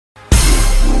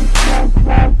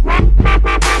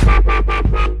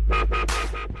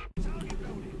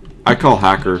call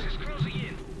hacker.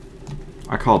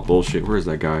 I call bullshit. Where is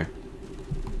that guy?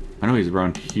 I know he's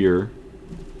around here.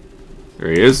 There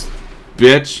he is.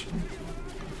 Bitch.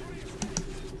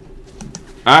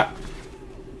 Ah.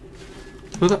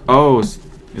 Who the? Oh,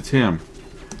 it's him.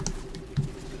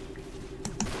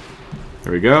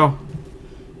 There we go.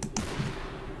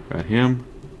 Got him.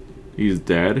 He's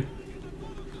dead.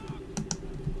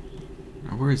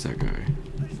 Now, where is that guy?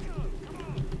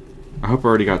 I hope I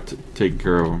already got taken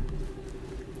care of him.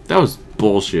 That was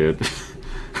bullshit.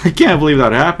 I can't believe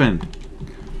that happened.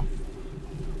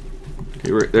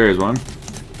 Okay, there is one.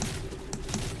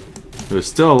 It was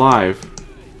still alive.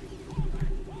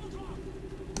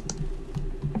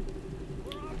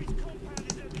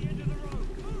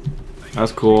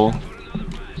 That's cool.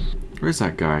 Where's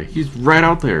that guy? He's right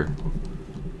out there.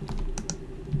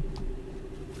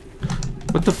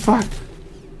 What the fuck?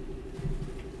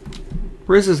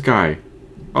 Where is this guy?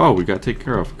 Oh, we got taken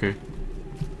care of. Okay.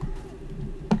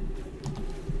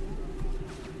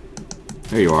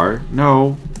 There you are.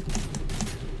 No.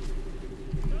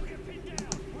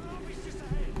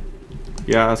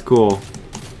 Yeah, that's cool.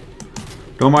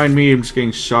 Don't mind me, I'm just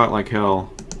getting shot like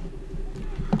hell.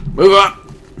 Move up!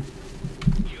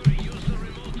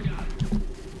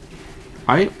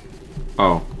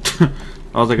 Oh.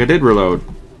 I was like, I did reload.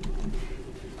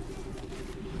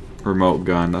 Remote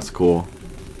gun, that's cool.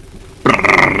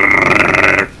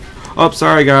 Oh,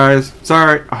 sorry guys.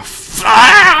 Sorry. Oh,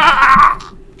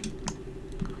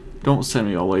 don't send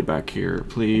me all the way back here.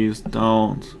 Please,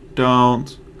 don't.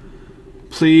 Don't.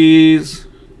 Please.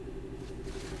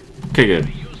 Okay,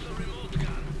 good.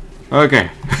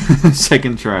 Okay.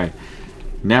 Second try.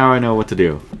 Now I know what to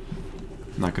do.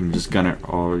 I'm not gonna just gun it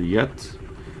all yet.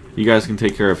 You guys can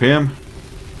take care of him.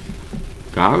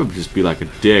 God, I would just be like a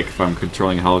dick if I'm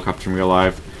controlling a helicopter in real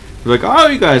life. Be like, oh,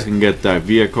 you guys can get that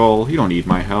vehicle. You don't need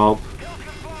my help.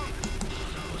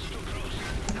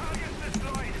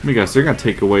 Let me guess, they're gonna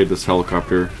take away this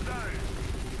helicopter.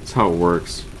 That's how it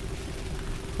works.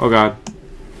 Oh god.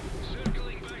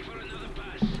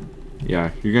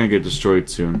 Yeah, you're gonna get destroyed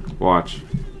soon. Watch.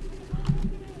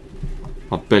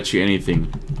 I'll bet you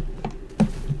anything.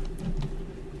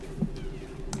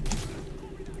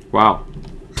 Wow.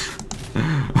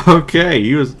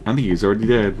 Okay, I think he was already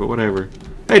dead, but whatever.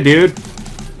 Hey, dude.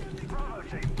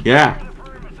 Yeah.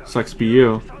 Sucks to be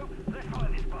you.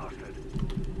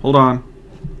 Hold on.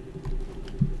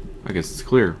 I guess it's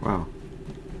clear. Wow.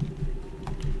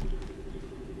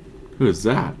 Who is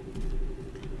that?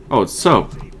 Oh, it's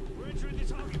Soap. I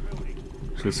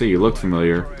was gonna say you look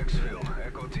familiar.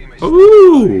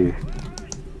 Ooh!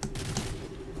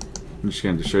 I'm just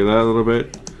gonna show you that a little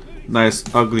bit. Nice,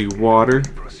 ugly water.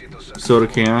 Soda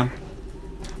can.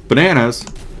 Bananas.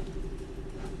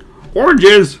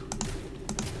 Oranges!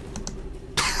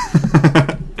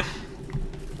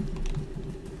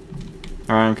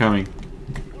 Alright, I'm coming.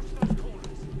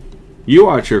 You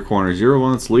watch your corners. You're the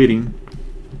one that's leading.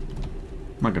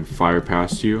 I'm not gonna fire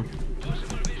past you.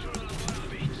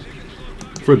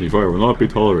 Friendly fire will not be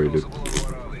tolerated.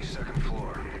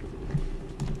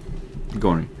 I'm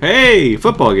going. Hey!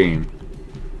 Football game!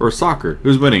 Or soccer.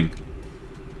 Who's winning?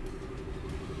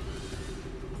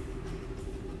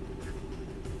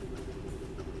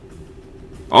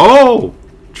 Oh!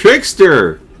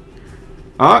 Trickster!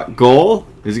 Goal?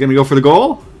 Is he gonna go for the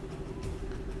goal?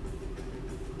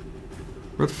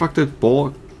 Where the fuck did ball?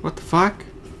 What the fuck?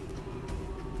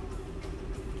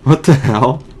 What the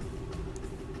hell?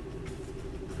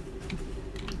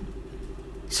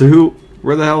 So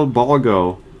where the hell did ball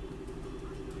go?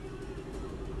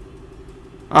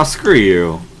 Ah, screw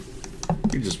you.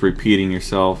 You're just repeating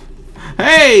yourself.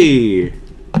 Hey!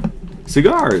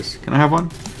 Cigars! Can I have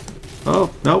one?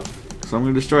 Oh, nope. So I'm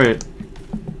gonna destroy it.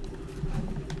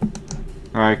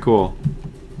 Alright, cool.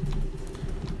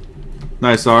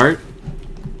 Nice art.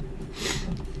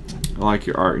 I like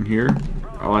your art in here.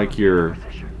 I like your...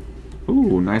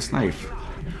 Ooh, nice knife.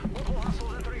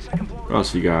 What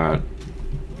else you got?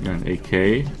 You got an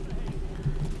AK.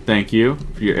 Thank you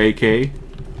for your AK.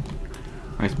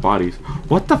 Nice bodies.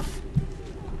 What the f...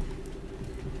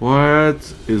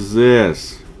 What is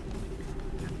this?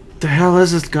 The hell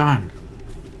is this gun?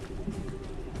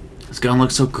 This gun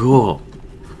looks so cool.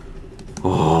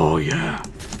 Oh, yeah.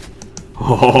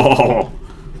 Oh.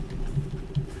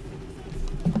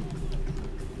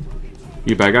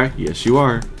 You a bad guy? Yes, you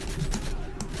are.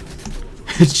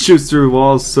 It shoots through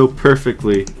walls so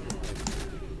perfectly.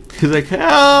 He's like,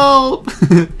 help!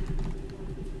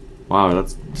 Wow,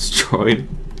 that's destroyed.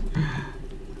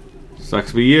 Sucks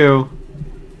to be you.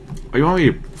 Oh, you want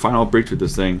me to final breach with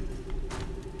this thing?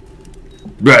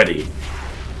 Ready.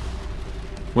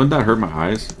 Wouldn't that hurt my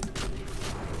eyes?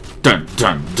 Dun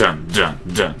dun dun dun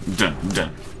dun dun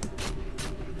dun.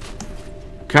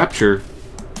 Capture?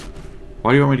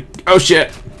 Why do you want me to... Oh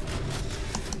shit!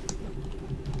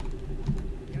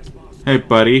 Hey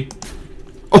buddy.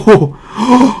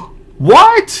 Oh!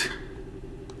 What?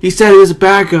 He said he was a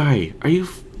bad guy. Are you...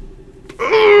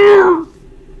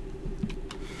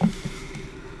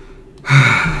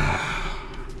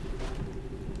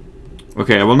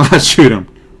 Okay, I will not shoot him.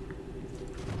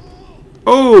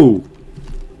 Oh!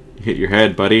 You hit your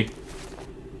head, buddy.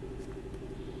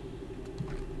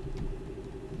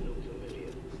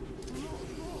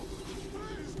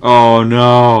 Oh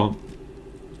no.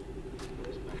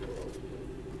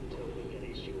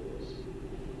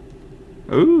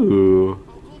 Ooh.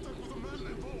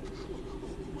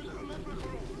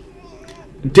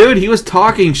 Dude, he was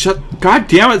talking. Shut. God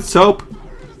damn it, Soap.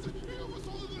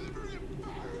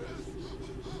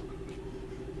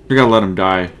 You're gonna let him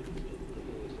die.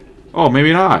 Oh,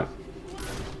 maybe not.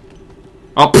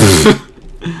 Oh,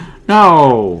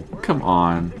 no. Come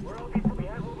on.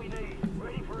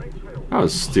 That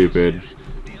was stupid.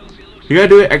 You gotta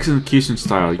do it execution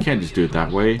style. You can't just do it that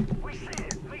way.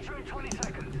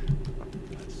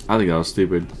 I think that was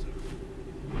stupid.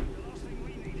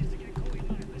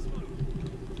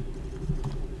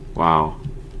 Wow.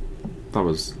 That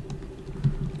was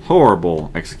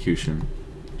horrible execution.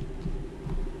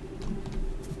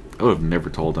 I would have never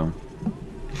told him.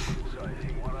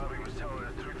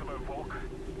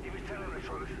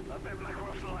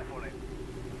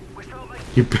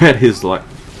 You bet his life.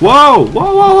 Whoa!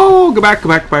 Whoa! Whoa! Whoa! Go back! Go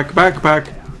back! Go back! Go back! Go back!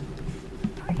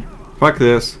 Fuck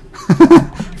this!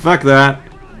 Fuck that!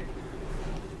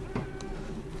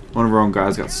 One of our own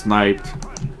guys got sniped.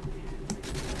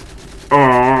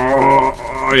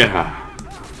 Oh yeah!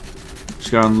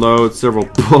 Just gotta unload several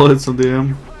bullets onto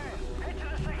him.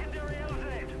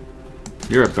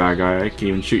 You're a bad guy. I can't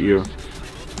even shoot you.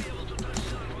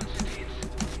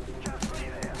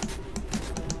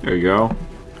 There you go.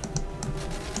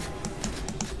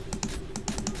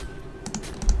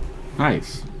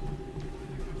 Nice.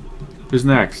 Who's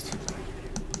next?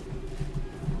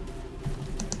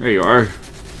 There you are.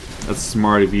 That's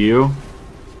smart of you.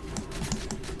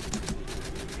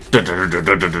 I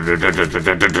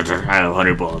have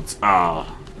 100 bullets.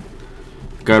 Ah.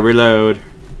 Gotta reload.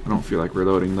 I don't feel like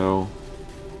reloading though.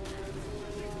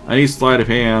 I need sleight of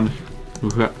hand.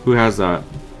 Who has that?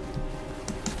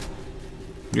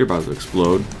 You're about to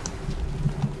explode.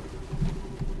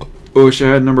 Oh, wish I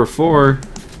had number 4.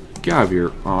 Get out of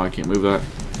here. Oh, I can't move that.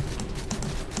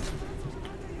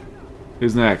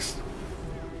 Who's next?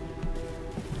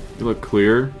 You look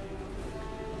clear.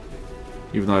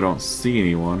 Even though I don't see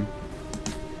anyone.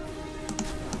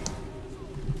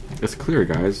 It's clear,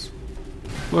 guys.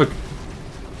 Look.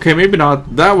 Okay, maybe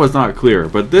not. That was not clear,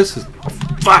 but this is...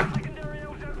 Fuck!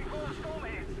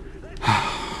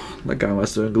 That guy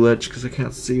must have been glitched because I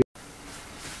can't see.